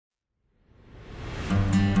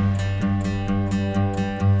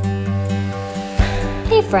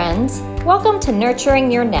friends. Welcome to Nurturing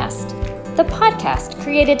Your Nest, the podcast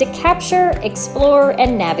created to capture, explore,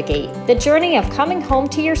 and navigate the journey of coming home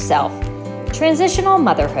to yourself, transitional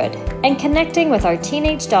motherhood, and connecting with our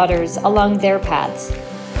teenage daughters along their paths.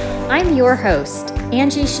 I'm your host,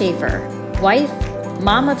 Angie Schaefer, wife,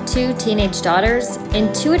 mom of 2 teenage daughters,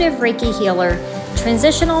 intuitive Reiki healer,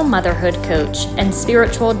 transitional motherhood coach, and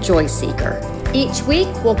spiritual joy seeker. Each week,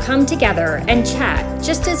 we'll come together and chat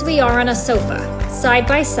just as we are on a sofa, side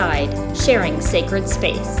by side, sharing sacred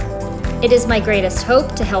space. It is my greatest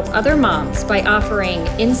hope to help other moms by offering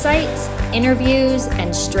insights, interviews,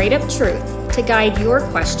 and straight-up truth to guide your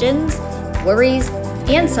questions, worries,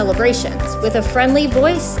 and celebrations with a friendly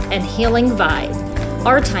voice and healing vibe.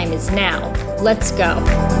 Our time is now. Let's go.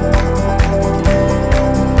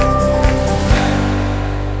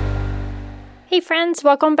 Hey friends,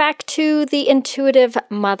 welcome back to the Intuitive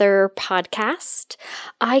Mother podcast.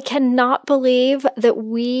 I cannot believe that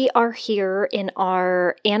we are here in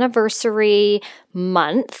our anniversary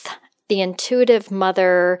month. The Intuitive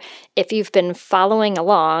Mother, if you've been following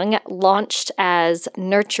along, launched as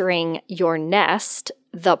Nurturing Your Nest,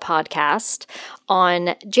 the podcast,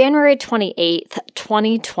 on January 28th,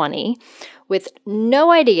 2020, with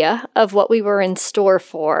no idea of what we were in store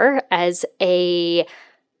for as a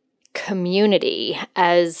community,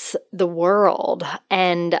 as the world,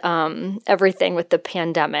 and everything with the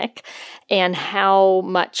pandemic, and how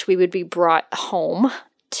much we would be brought home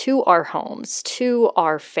to our homes, to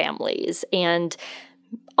our families, and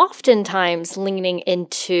oftentimes leaning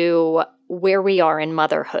into where we are in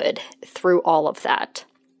motherhood through all of that.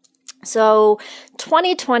 So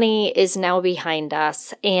 2020 is now behind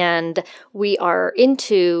us, and we are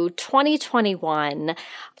into 2021.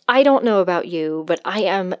 I don't know about you, but I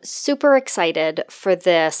am super excited for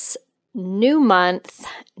this new month,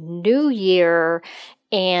 new year,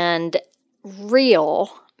 and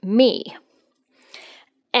real me.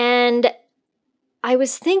 And I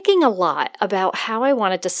was thinking a lot about how I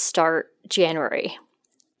wanted to start January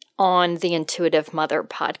on the Intuitive Mother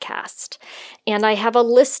podcast. And I have a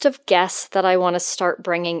list of guests that I want to start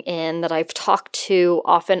bringing in that I've talked to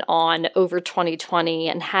off and on over 2020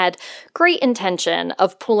 and had great intention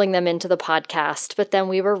of pulling them into the podcast. But then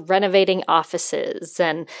we were renovating offices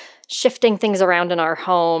and shifting things around in our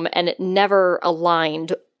home, and it never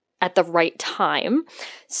aligned at the right time.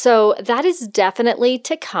 So that is definitely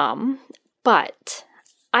to come. But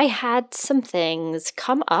I had some things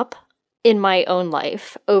come up in my own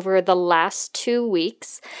life over the last 2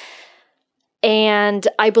 weeks. And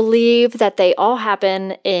I believe that they all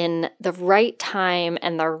happen in the right time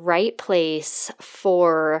and the right place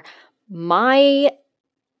for my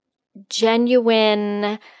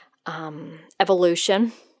genuine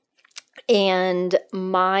evolution and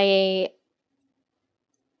my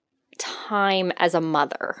time as a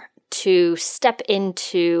mother to step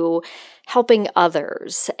into helping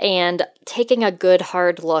others and taking a good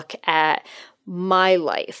hard look at my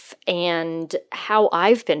life and how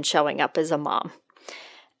I've been showing up as a mom.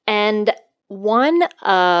 And one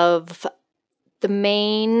of the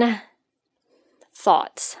main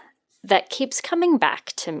thoughts that keeps coming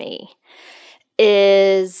back to me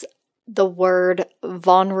is the word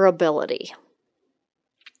vulnerability.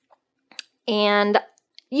 And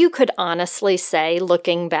you could honestly say,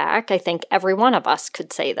 looking back, I think every one of us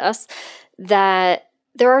could say this, that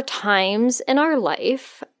there are times in our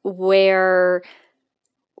life where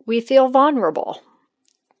we feel vulnerable.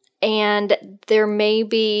 And there may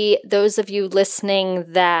be those of you listening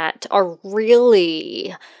that are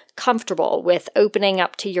really comfortable with opening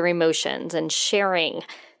up to your emotions and sharing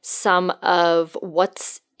some of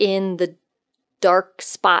what's in the dark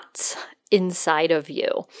spots inside of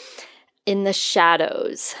you, in the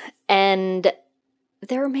shadows. And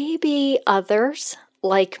there may be others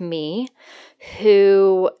like me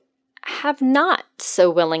who have not so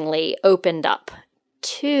willingly opened up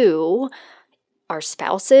to our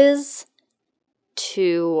spouses,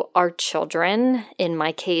 to our children, in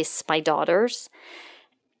my case, my daughters,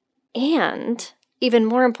 and even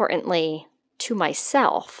more importantly, to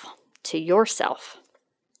myself, to yourself.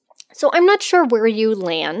 So I'm not sure where you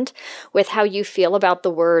land with how you feel about the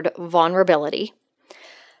word vulnerability,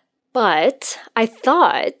 but I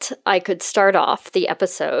thought I could start off the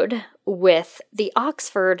episode with the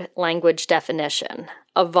Oxford language definition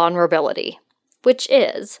of vulnerability, which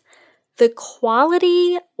is the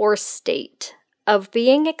quality or state of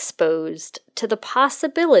being exposed to the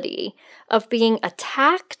possibility of being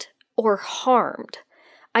attacked or harmed,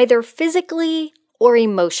 either physically or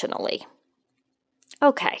emotionally.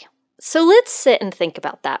 Okay. So let's sit and think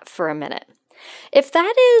about that for a minute. If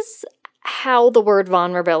that is how the word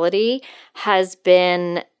vulnerability has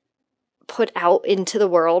been put out into the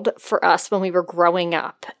world for us when we were growing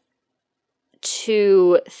up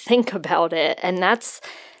to think about it. And that's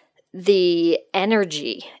the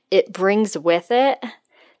energy it brings with it.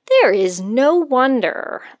 There is no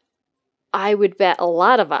wonder, I would bet a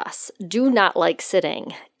lot of us do not like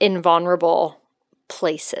sitting in vulnerable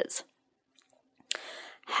places.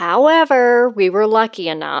 However, we were lucky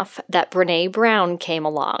enough that Brené Brown came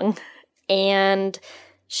along, and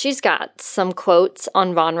she's got some quotes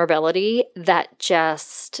on vulnerability that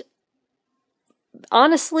just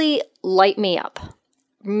honestly light me up,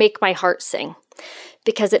 make my heart sing,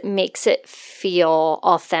 because it makes it feel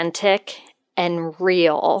authentic and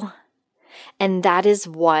real. And that is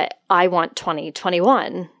what I want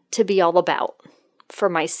 2021 to be all about. For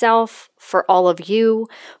myself, for all of you,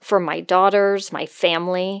 for my daughters, my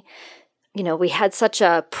family. You know, we had such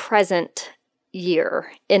a present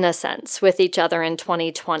year, in a sense, with each other in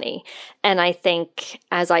 2020. And I think,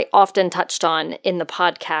 as I often touched on in the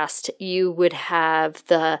podcast, you would have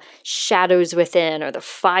the shadows within or the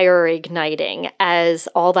fire igniting as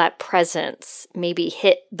all that presence maybe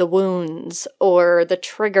hit the wounds or the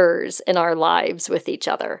triggers in our lives with each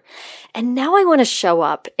other. And now I want to show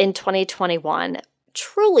up in 2021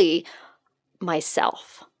 truly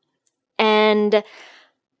myself. And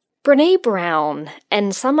Brené Brown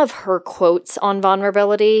and some of her quotes on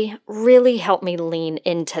vulnerability really helped me lean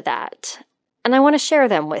into that. And I want to share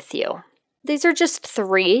them with you. These are just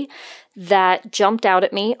 3 that jumped out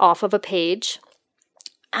at me off of a page.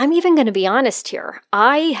 I'm even going to be honest here.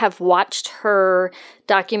 I have watched her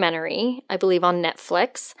documentary, I believe on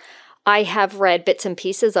Netflix. I have read bits and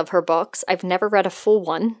pieces of her books. I've never read a full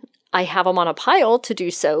one. I have them on a pile to do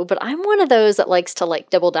so, but I'm one of those that likes to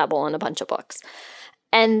dibble-dabble in a bunch of books.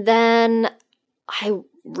 And then I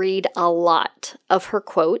read a lot of her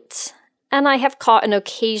quotes, and I have caught an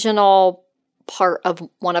occasional part of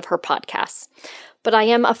one of her podcasts. But I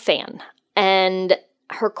am a fan, and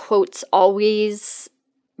her quotes always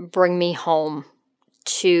bring me home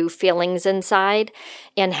to feelings inside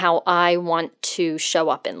and how I want to show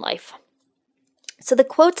up in life. So the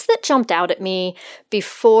quotes that jumped out at me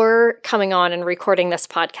before coming on and recording this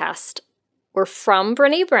podcast were from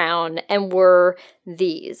Brené Brown and were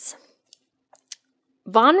these.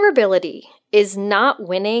 Vulnerability is not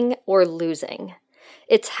winning or losing.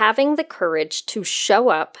 It's having the courage to show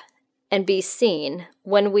up and be seen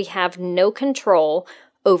when we have no control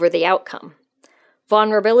over the outcome.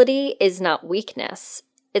 Vulnerability is not weakness.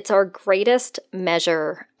 It's our greatest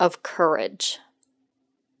measure of courage.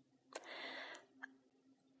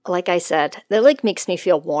 Like I said, that makes me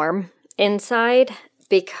feel warm inside,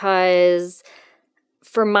 because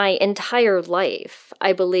for my entire life,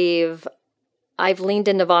 I believe I've leaned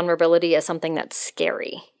into vulnerability as something that's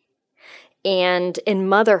scary. And in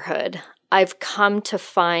motherhood, I've come to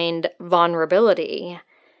find vulnerability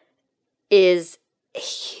is a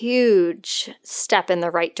huge step in the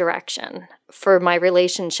right direction for my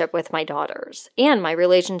relationship with my daughters and my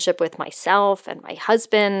relationship with myself and my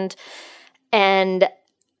husband. And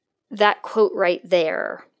that quote right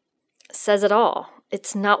there says it all.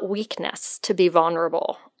 It's not weakness to be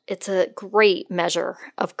vulnerable. It's a great measure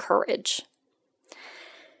of courage.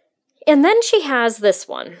 And then she has this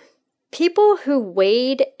one. People who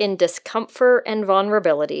wade in discomfort and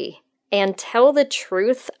vulnerability and tell the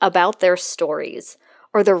truth about their stories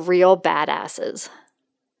are the real badasses.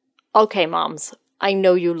 Okay, moms, I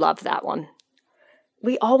know you love that one.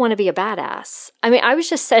 We all want to be a badass. I mean, I was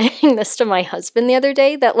just saying this to my husband the other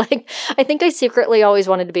day that I think I secretly always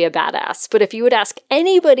wanted to be a badass. But if you would ask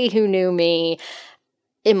anybody who knew me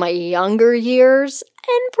in my younger years,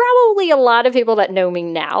 and probably a lot of people that know me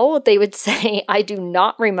now, they would say I do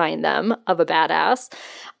not remind them of a badass.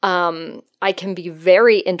 I can be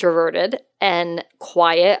very introverted and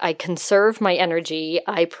quiet. I conserve my energy.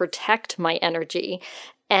 I protect my energy.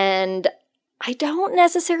 And I don't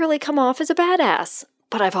necessarily come off as a badass,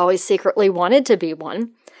 but I've always secretly wanted to be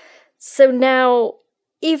one. So now,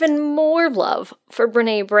 even more love for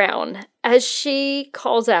Brené Brown as she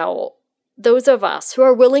calls out those of us who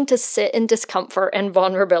are willing to sit in discomfort and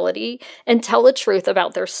vulnerability and tell the truth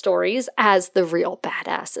about their stories as the real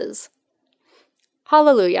badasses.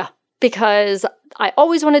 Hallelujah. Because I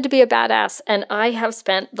always wanted to be a badass, and I have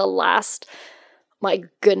spent the last, my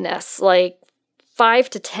goodness, 5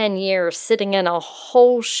 to 10 years sitting in a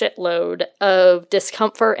whole shitload of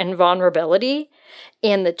discomfort and vulnerability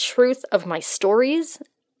and the truth of my stories.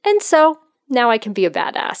 And so now I can be a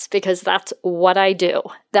badass because that's what I do.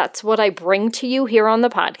 That's what I bring to you here on the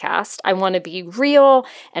podcast. I want to be real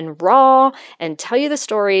and raw and tell you the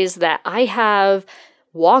stories that I have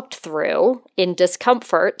walked through in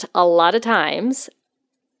discomfort a lot of times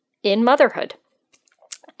in motherhood.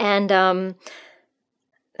 And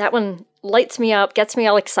that one lights me up, gets me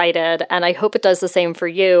all excited, and I hope it does the same for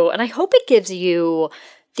you. And I hope it gives you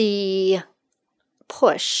the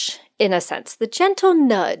push, in a sense, the gentle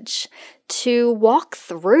nudge to walk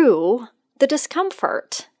through the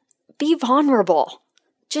discomfort. Be vulnerable.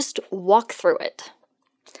 Just walk through it.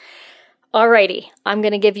 Alrighty, I'm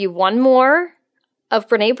going to give you one more of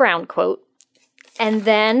Brene Brown quote, and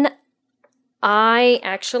then I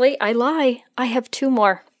lie. I have two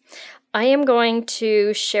more. I am going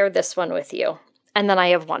to share this one with you, and then I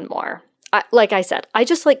have one more. Like I said, I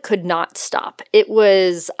just could not stop.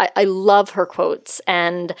 I love her quotes,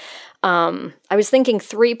 and I was thinking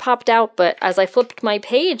 3 popped out, but as I flipped my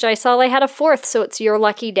page, I saw I had a 4th, so it's your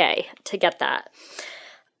lucky day to get that.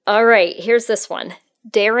 All right, here's this one.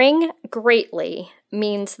 Daring greatly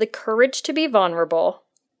means the courage to be vulnerable.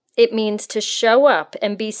 It means to show up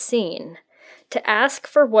and be seen, to ask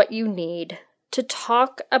for what you need, to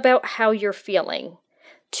talk about how you're feeling,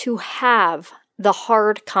 to have the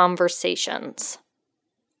hard conversations.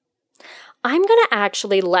 I'm going to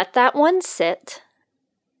actually let that one sit.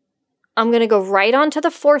 I'm going to go right on to the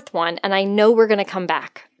 4th one, and I know we're going to come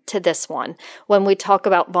back to this one when we talk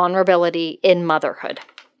about vulnerability in motherhood.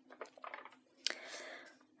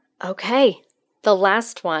 Okay, the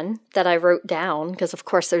last one that I wrote down, because of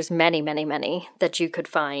course there's many, many, many that you could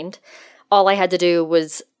find. All I had to do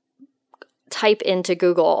was type into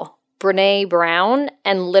Google Brene Brown,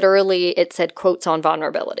 and literally it said quotes on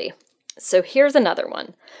vulnerability. So here's another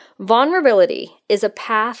one. Vulnerability is a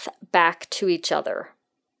path back to each other,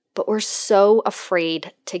 but we're so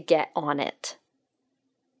afraid to get on it.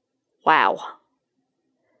 Wow.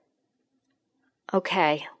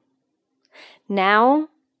 Okay. Now,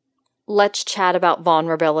 let's chat about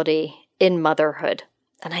vulnerability in motherhood.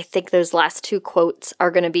 And I think those last 2 quotes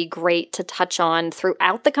are going to be great to touch on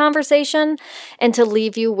throughout the conversation and to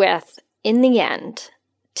leave you with, in the end,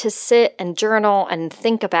 to sit and journal and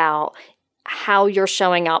think about how you're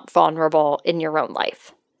showing up vulnerable in your own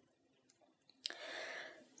life.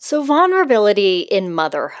 So vulnerability in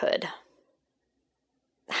motherhood.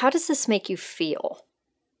 How does this make you feel?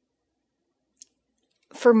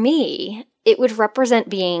 For me, it would represent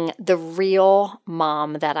being the real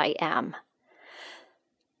mom that I am.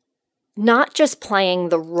 Not just playing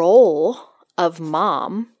the role of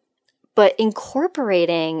mom, but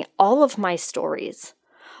incorporating all of my stories,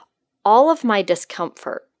 all of my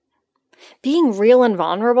discomfort, being real and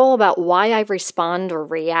vulnerable about why I respond or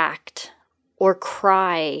react or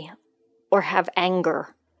cry or have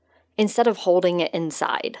anger instead of holding it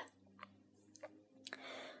inside.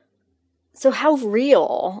 So how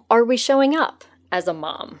real are we showing up as a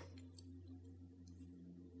mom?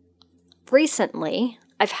 Recently,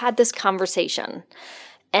 I've had this conversation,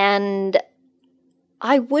 and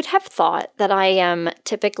I would have thought that I am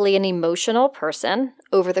typically an emotional person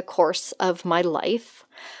over the course of my life.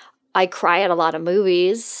 I cry at a lot of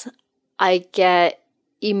movies. I get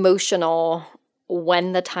emotional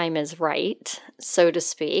when the time is right, so to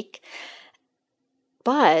speak.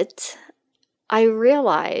 But I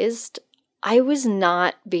realized I was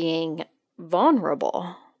not being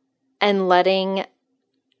vulnerable and letting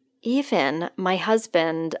even my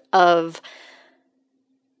husband of,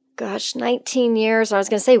 19 years, I was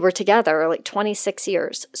going to say we're together, 26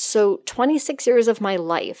 years. So 26 years of my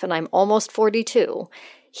life, and I'm almost 42,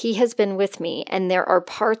 he has been with me, and there are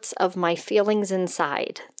parts of my feelings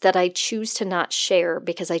inside that I choose to not share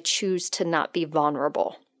because I choose to not be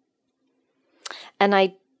vulnerable. And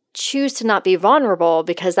I choose to not be vulnerable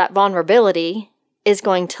because that vulnerability is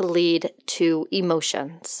going to lead to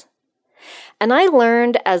emotions. And I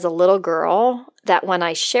learned as a little girl that when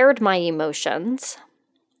I shared my emotions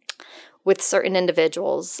with certain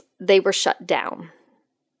individuals, they were shut down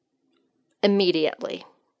immediately.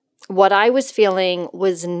 What I was feeling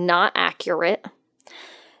was not accurate.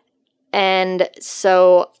 And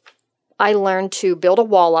so I learned to build a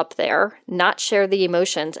wall up there, not share the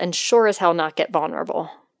emotions, and sure as hell not get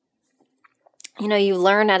vulnerable. You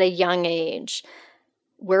learn at a young age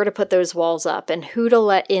where to put those walls up and who to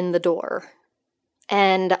let in the door.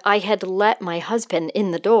 And I had let my husband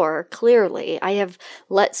in the door, clearly. I have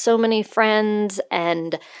let so many friends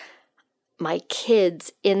and my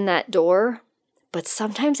kids in that door. But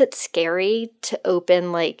sometimes it's scary to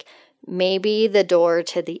open, maybe the door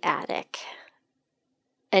to the attic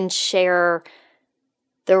and share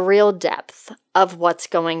the real depth of what's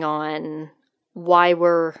going on, why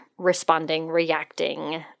we're responding,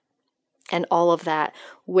 reacting, and all of that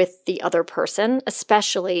with the other person,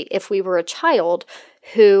 especially if we were a child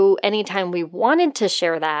who anytime we wanted to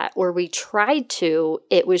share that or we tried to,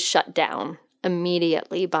 it was shut down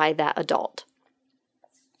immediately by that adult.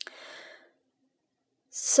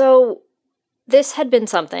 So this had been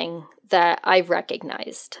something that I've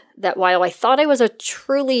recognized, that while I thought I was a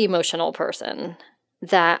truly emotional person,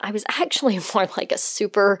 that I was actually more like a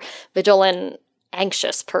super vigilant,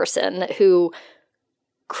 anxious person who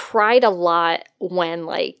cried a lot when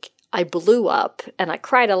I blew up, and I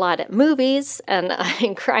cried a lot at movies, and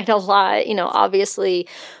I cried a lot, obviously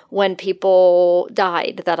when people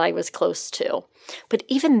died that I was close to. But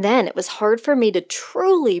even then, it was hard for me to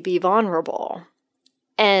truly be vulnerable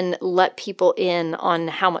and let people in on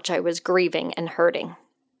how much I was grieving and hurting.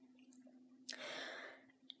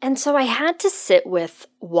 And so I had to sit with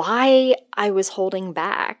why I was holding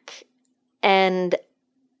back. And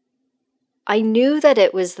I knew that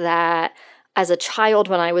it was that as a child,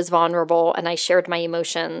 when I was vulnerable and I shared my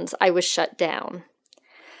emotions, I was shut down.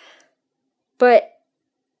 But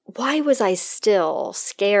why was I still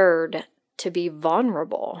scared to be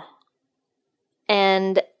vulnerable?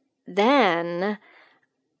 And then,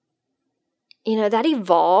 that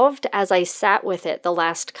evolved as I sat with it the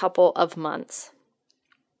last couple of months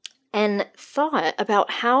and thought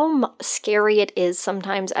about how scary it is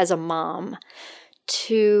sometimes as a mom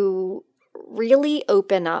to really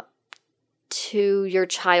open up to your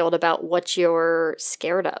child about what you're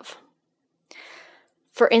scared of.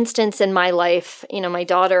 For instance, in my life, my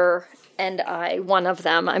daughter and I, one of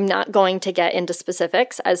them, I'm not going to get into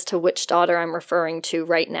specifics as to which daughter I'm referring to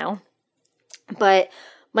right now, but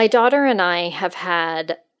my daughter and I have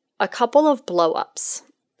had a couple of blow-ups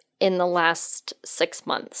in the last 6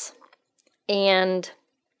 months, and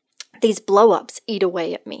these blow-ups eat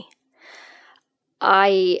away at me.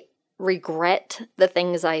 I regret the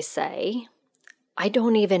things I say. I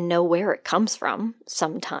don't even know where it comes from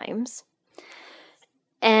sometimes.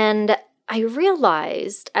 And I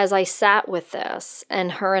realized as I sat with this,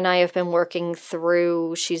 and her and I have been working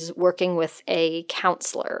through, she's working with a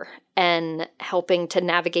counselor and helping to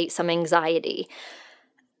navigate some anxiety.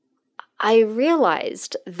 I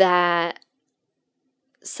realized that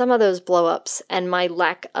some of those blow-ups and my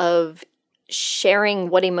lack of sharing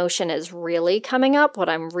what emotion is really coming up, what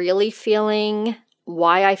I'm really feeling,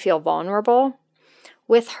 why I feel vulnerable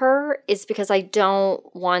with her is because I don't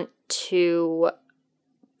want to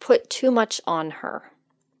put too much on her.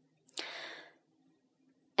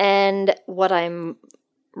 And what I'm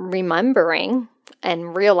remembering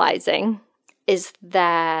and realizing is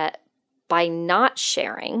that by not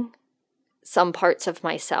sharing some parts of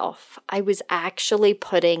myself, I was actually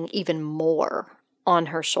putting even more on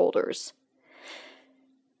her shoulders.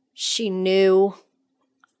 She knew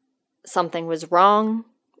something was wrong.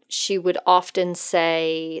 She would often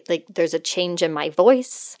say, there's a change in my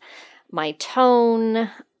voice, my tone.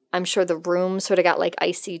 I'm sure the room sort of got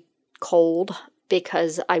icy cold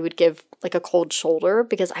because I would give a cold shoulder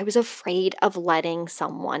because I was afraid of letting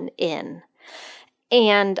someone in.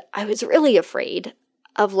 And I was really afraid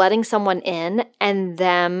of letting someone in and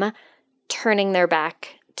them turning their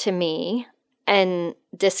back to me and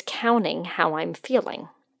discounting how I'm feeling.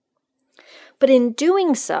 But in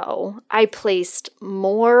doing so, I placed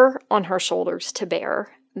more on her shoulders to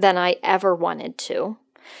bear than I ever wanted to.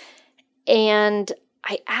 And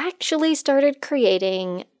I actually started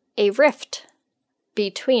creating a rift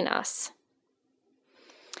between us.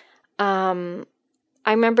 I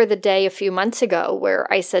remember the day a few months ago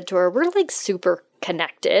where I said to her, we're super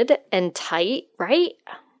connected and tight, right?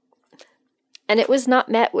 And it was not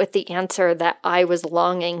met with the answer that I was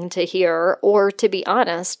longing to hear, or to be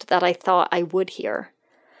honest, that I thought I would hear.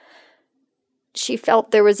 She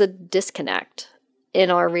felt there was a disconnect in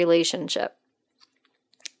our relationship.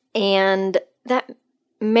 And that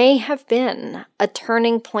may have been a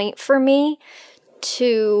turning point for me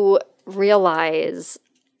to realize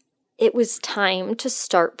it was time to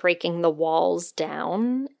start breaking the walls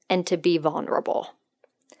down and to be vulnerable.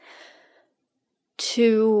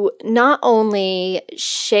 To not only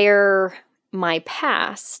share my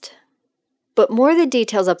past, but more the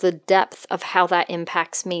details of the depth of how that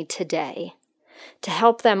impacts me today, to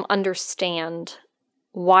help them understand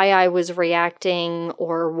why I was reacting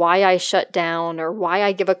or why I shut down or why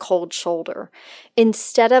I give a cold shoulder,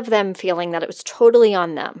 instead of them feeling that it was totally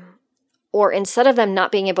on them, or instead of them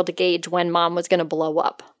not being able to gauge when mom was going to blow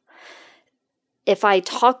up. If I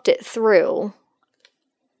talked it through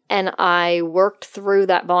and I worked through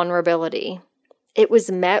that vulnerability, it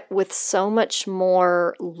was met with so much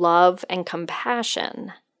more love and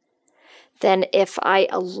compassion than if I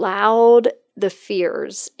allowed the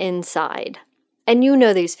fears inside. And you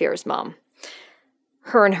know these fears, Mom.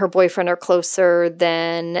 her and her boyfriend are closer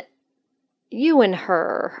than you and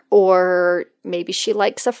her, or maybe she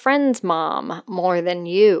likes a friend's mom more than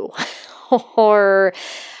you, or,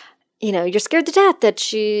 you're scared to death that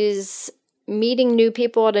she's meeting new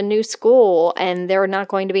people at a new school and they're not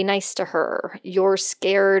going to be nice to her. You're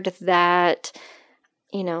scared that,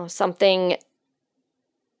 something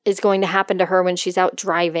is going to happen to her when she's out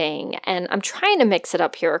driving. And I'm trying to mix it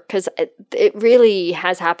up here because it really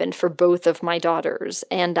has happened for both of my daughters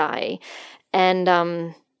and I.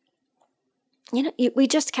 And, we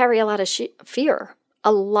just carry a lot of fear,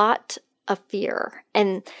 a lot of fear.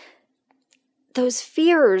 And those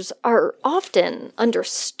fears are often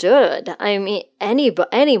understood. I mean,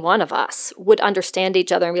 any one of us would understand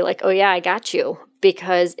each other and be like, oh yeah, I got you.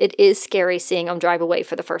 Because it is scary seeing them drive away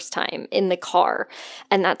for the first time in the car.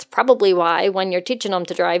 And that's probably why when you're teaching them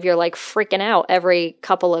to drive, you're like freaking out every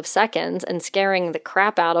couple of seconds and scaring the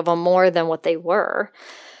crap out of them more than what they were.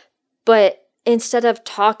 But instead of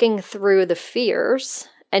talking through the fears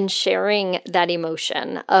and sharing that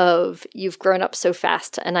emotion of, you've grown up so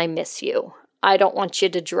fast and I miss you. I don't want you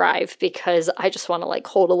to drive because I just want to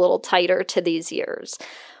hold a little tighter to these years.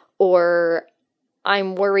 Or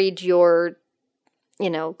I'm worried you're,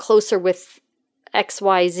 closer with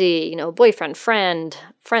XYZ, boyfriend,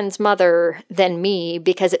 friend's mother than me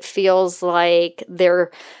because it feels like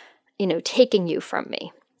they're, taking you from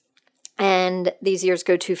me. And these years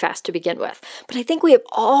go too fast to begin with. But I think we have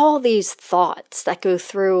all these thoughts that go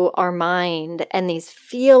through our mind and these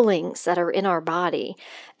feelings that are in our body.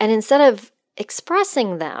 And instead of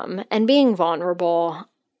expressing them and being vulnerable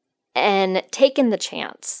and taking the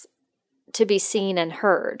chance to be seen and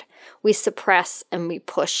heard, we suppress and we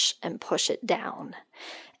push it down.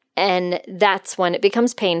 And that's when it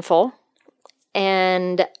becomes painful.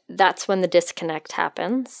 And that's when the disconnect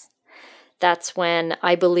happens. That's when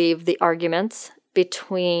I believe the arguments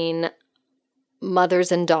between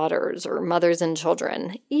mothers and daughters or mothers and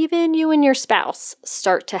children, even you and your spouse,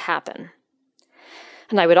 start to happen.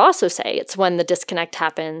 And I would also say it's when the disconnect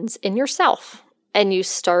happens in yourself and you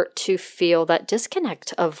start to feel that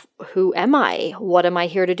disconnect of, who am I? What am I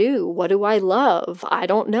here to do? What do I love? I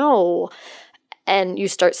don't know. And you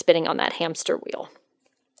start spinning on that hamster wheel.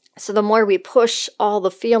 So the more we push all the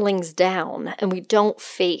feelings down and we don't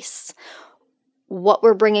face what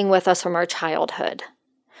we're bringing with us from our childhood,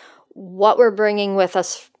 what we're bringing with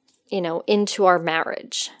us, into our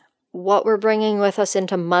marriage, what we're bringing with us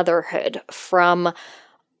into motherhood from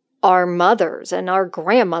our mothers and our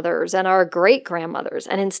grandmothers and our great-grandmothers.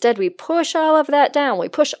 And instead we push all of that down. We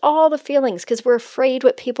push all the feelings because we're afraid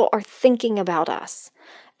what people are thinking about us.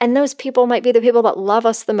 And those people might be the people that love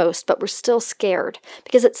us the most, but we're still scared.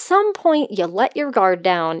 Because at some point you let your guard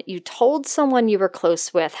down, you told someone you were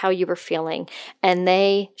close with how you were feeling, and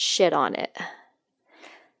they shit on it.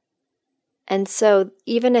 And so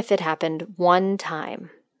even if it happened one time,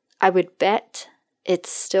 I would bet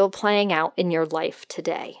it's still playing out in your life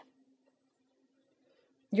today.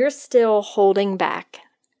 You're still holding back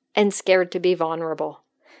and scared to be vulnerable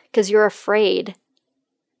because you're afraid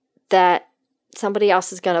that somebody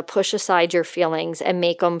else is going to push aside your feelings and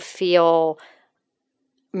make you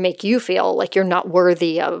feel like you're not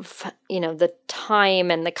worthy of, the time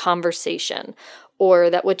and the conversation, or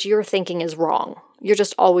that what you're thinking is wrong. You're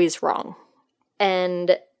just always wrong.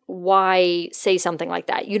 And why say something like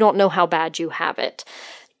that? You don't know how bad you have it.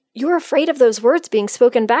 You're afraid of those words being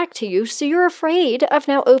spoken back to you, so you're afraid of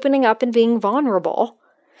now opening up and being vulnerable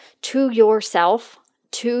to yourself,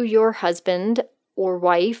 to your husband or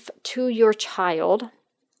wife, to your child.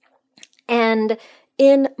 And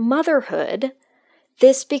in motherhood,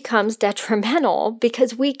 this becomes detrimental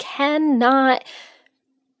because we cannot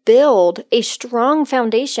build a strong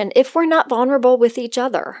foundation if we're not vulnerable with each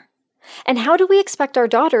other. And how do we expect our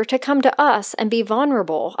daughter to come to us and be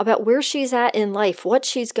vulnerable about where she's at in life, what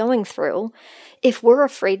she's going through, if we're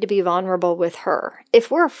afraid to be vulnerable with her,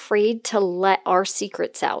 if we're afraid to let our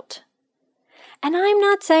secrets out? And I'm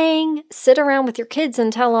not saying sit around with your kids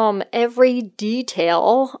and tell them every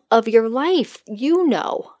detail of your life. You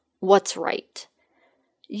know what's right.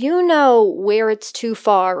 You know where it's too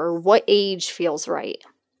far or what age feels right.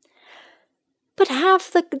 But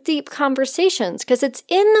have the deep conversations, because it's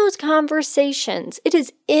in those conversations, it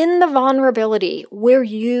is in the vulnerability where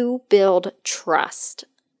you build trust.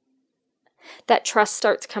 That trust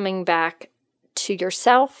starts coming back to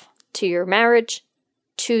yourself, to your marriage,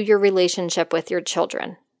 to your relationship with your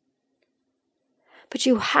children. But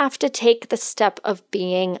you have to take the step of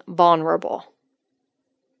being vulnerable.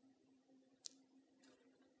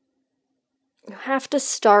 You have to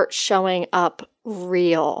start showing up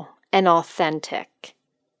real and authentic.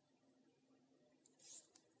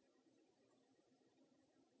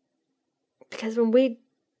 Because when we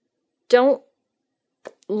don't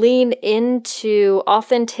lean into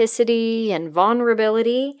authenticity and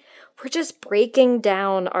vulnerability, we're just breaking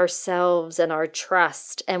down ourselves and our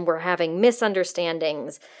trust, and we're having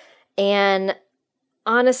misunderstandings. And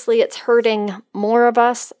honestly, it's hurting more of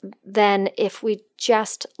us than if we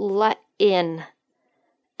just let in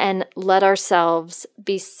and let ourselves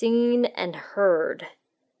be seen and heard.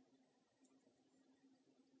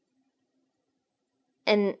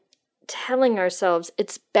 And telling ourselves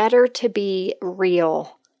it's better to be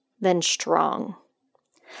real than strong.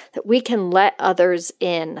 That we can let others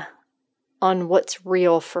in on what's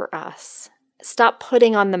real for us. Stop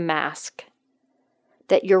putting on the mask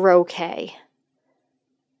that you're okay.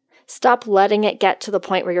 Stop letting it get to the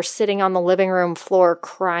point where you're sitting on the living room floor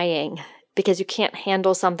crying because you can't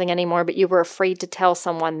handle something anymore, but you were afraid to tell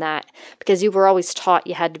someone that because you were always taught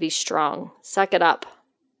you had to be strong. Suck it up.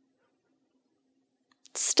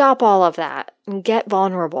 Stop all of that and get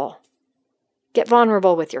vulnerable. Get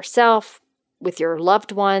vulnerable with yourself, with your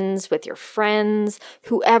loved ones, with your friends,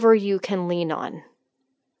 whoever you can lean on.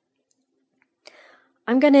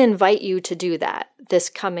 I'm going to invite you to do that this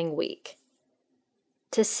coming week.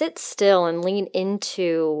 To sit still and lean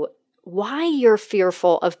into why you're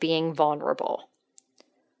fearful of being vulnerable.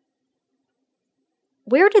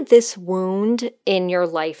 Where did this wound in your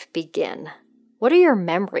life begin? What are your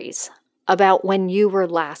memories about when you were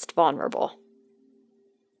last vulnerable?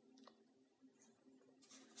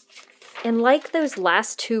 And like those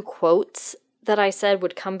last two quotes that I said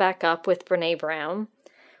would come back up with Brené Brown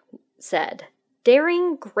said,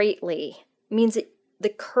 daring greatly means the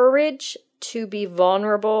courage to be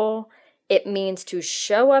vulnerable. It means to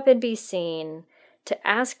show up and be seen, to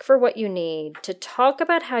ask for what you need, to talk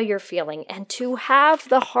about how you're feeling, and to have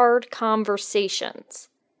the hard conversations.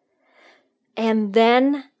 And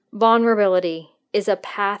then vulnerability is a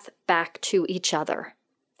path back to each other.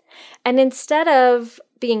 And instead of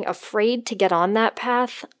being afraid to get on that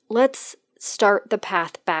path, let's start the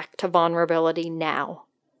path back to vulnerability now.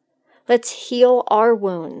 Let's heal our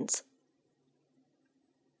wounds.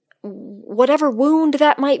 Whatever wound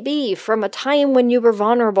that might be from a time when you were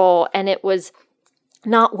vulnerable and it was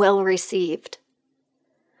not well received.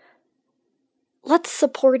 Let's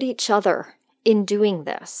support each other in doing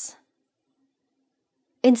this.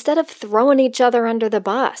 Instead of throwing each other under the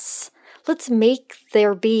bus, let's make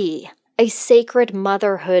there be a sacred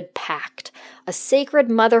motherhood pact, a sacred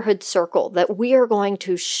motherhood circle that we are going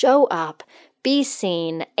to show up, be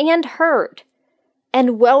seen and heard,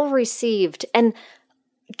 and well received, and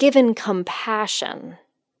given compassion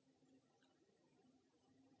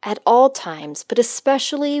at all times, but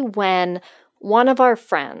especially when one of our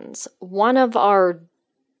friends, one of our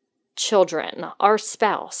children, our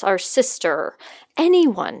spouse, our sister,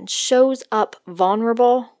 anyone shows up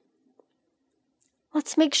vulnerable,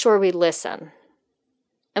 let's make sure we listen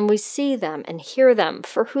and we see them and hear them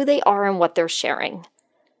for who they are and what they're sharing.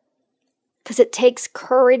 Because it takes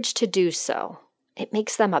courage to do so. It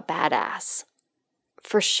makes them a badass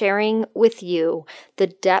for sharing with you the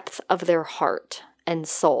depth of their heart and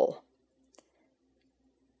soul.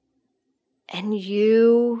 And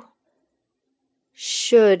you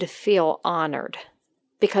should feel honored,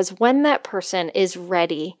 because when that person is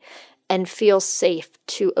ready and feels safe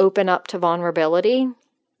to open up to vulnerability,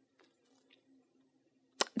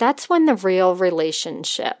 that's when the real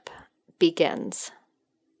relationship begins.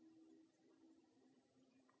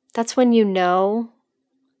 That's when you know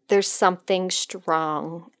there's something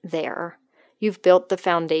strong there. You've built the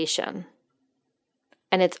foundation,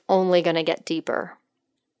 and it's only going to get deeper.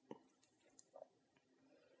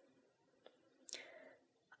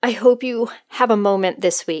 I hope you have a moment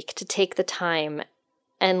this week to take the time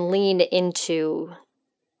and lean into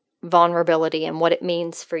vulnerability and what it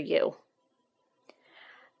means for you.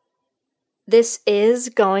 This is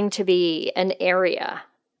going to be an area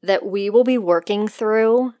that we will be working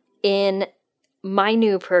through in my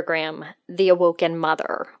new program, The Awoken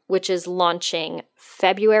Mother, which is launching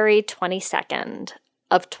February 22nd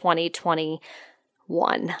of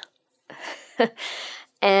 2021.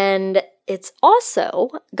 And it's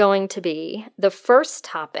also going to be the first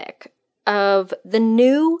topic of the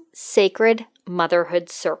new Sacred Motherhood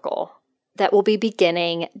Circle that will be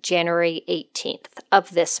beginning January 18th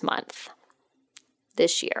of this month,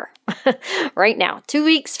 this year. Right now, 2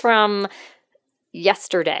 weeks from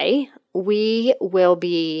yesterday, we will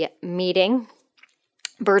be meeting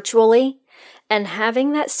virtually and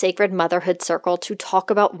having that Sacred Motherhood Circle to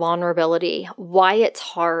talk about vulnerability, why it's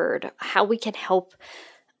hard, how we can help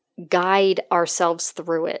guide ourselves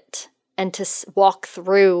through it, and to walk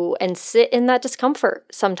through and sit in that discomfort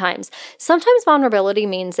sometimes. Sometimes vulnerability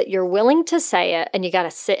means that you're willing to say it and you got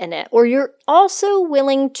to sit in it, or you're also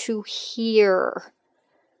willing to hear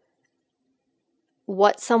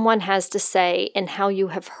what someone has to say and how you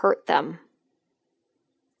have hurt them.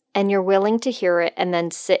 And you're willing to hear it and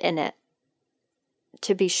then sit in it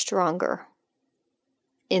to be stronger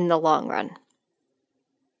in the long run.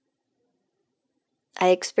 I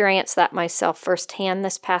experienced that myself firsthand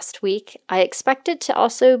this past week. I expect it to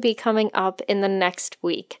also be coming up in the next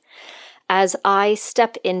week as I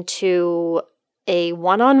step into a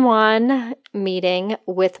one-on-one meeting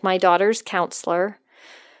with my daughter's counselor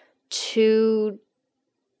to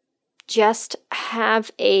just have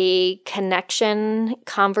a connection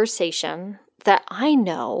conversation that I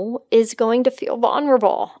know is going to feel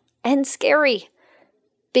vulnerable and scary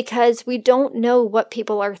because we don't know what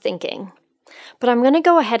people are thinking. But I'm going to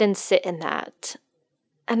go ahead and sit in that.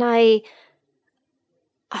 And I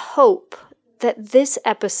hope that this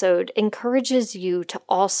episode encourages you to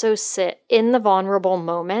also sit in the vulnerable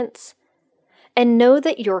moments and know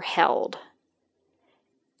that you're held.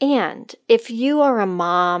 And if you are a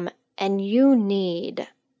mom and you need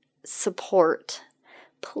support,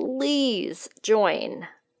 please join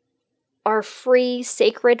our free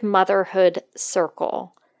Sacred Motherhood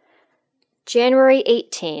Circle. January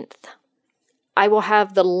 18th. I will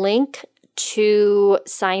have the link to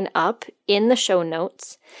sign up in the show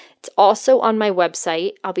notes. It's also on my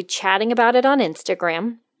website. I'll be chatting about it on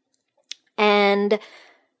Instagram. And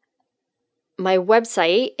my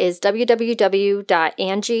website is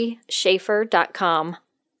www.angieschaefer.com.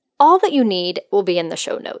 All that you need will be in the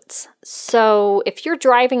show notes. So if you're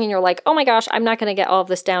driving and you're like, oh my gosh, I'm not going to get all of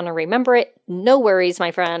this down and remember it, no worries,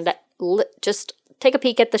 my friend. Just take a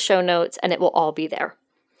peek at the show notes and it will all be there.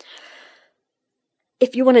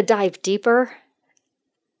 If you want to dive deeper,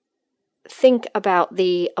 think about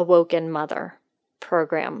the Awoken Mother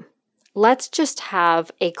program. Let's just have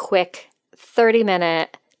a quick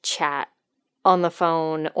 30-minute chat on the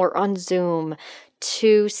phone or on Zoom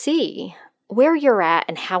to see where you're at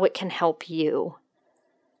and how it can help you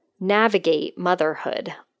navigate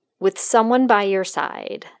motherhood with someone by your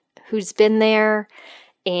side who's been there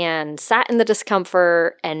and sat in the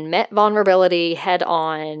discomfort and met vulnerability head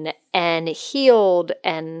on and healed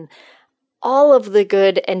and all of the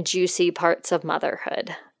good and juicy parts of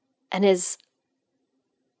motherhood and is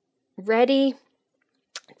ready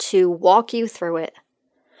to walk you through it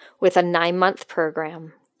with a 9-month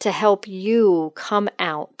program to help you come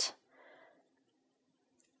out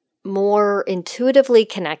more intuitively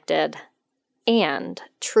connected and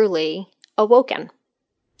truly awoken.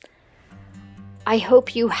 I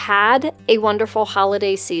hope you had a wonderful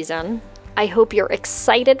holiday season. I hope you're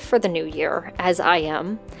excited for the new year, as I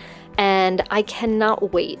am. And I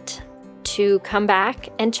cannot wait to come back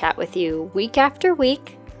and chat with you week after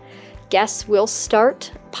week. Guests will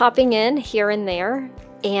start popping in here and there.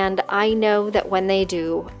 And I know that when they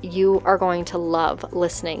do, you are going to love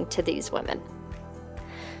listening to these women.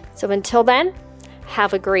 So until then,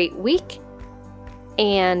 have a great week.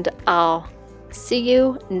 And I'll see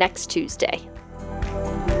you next Tuesday.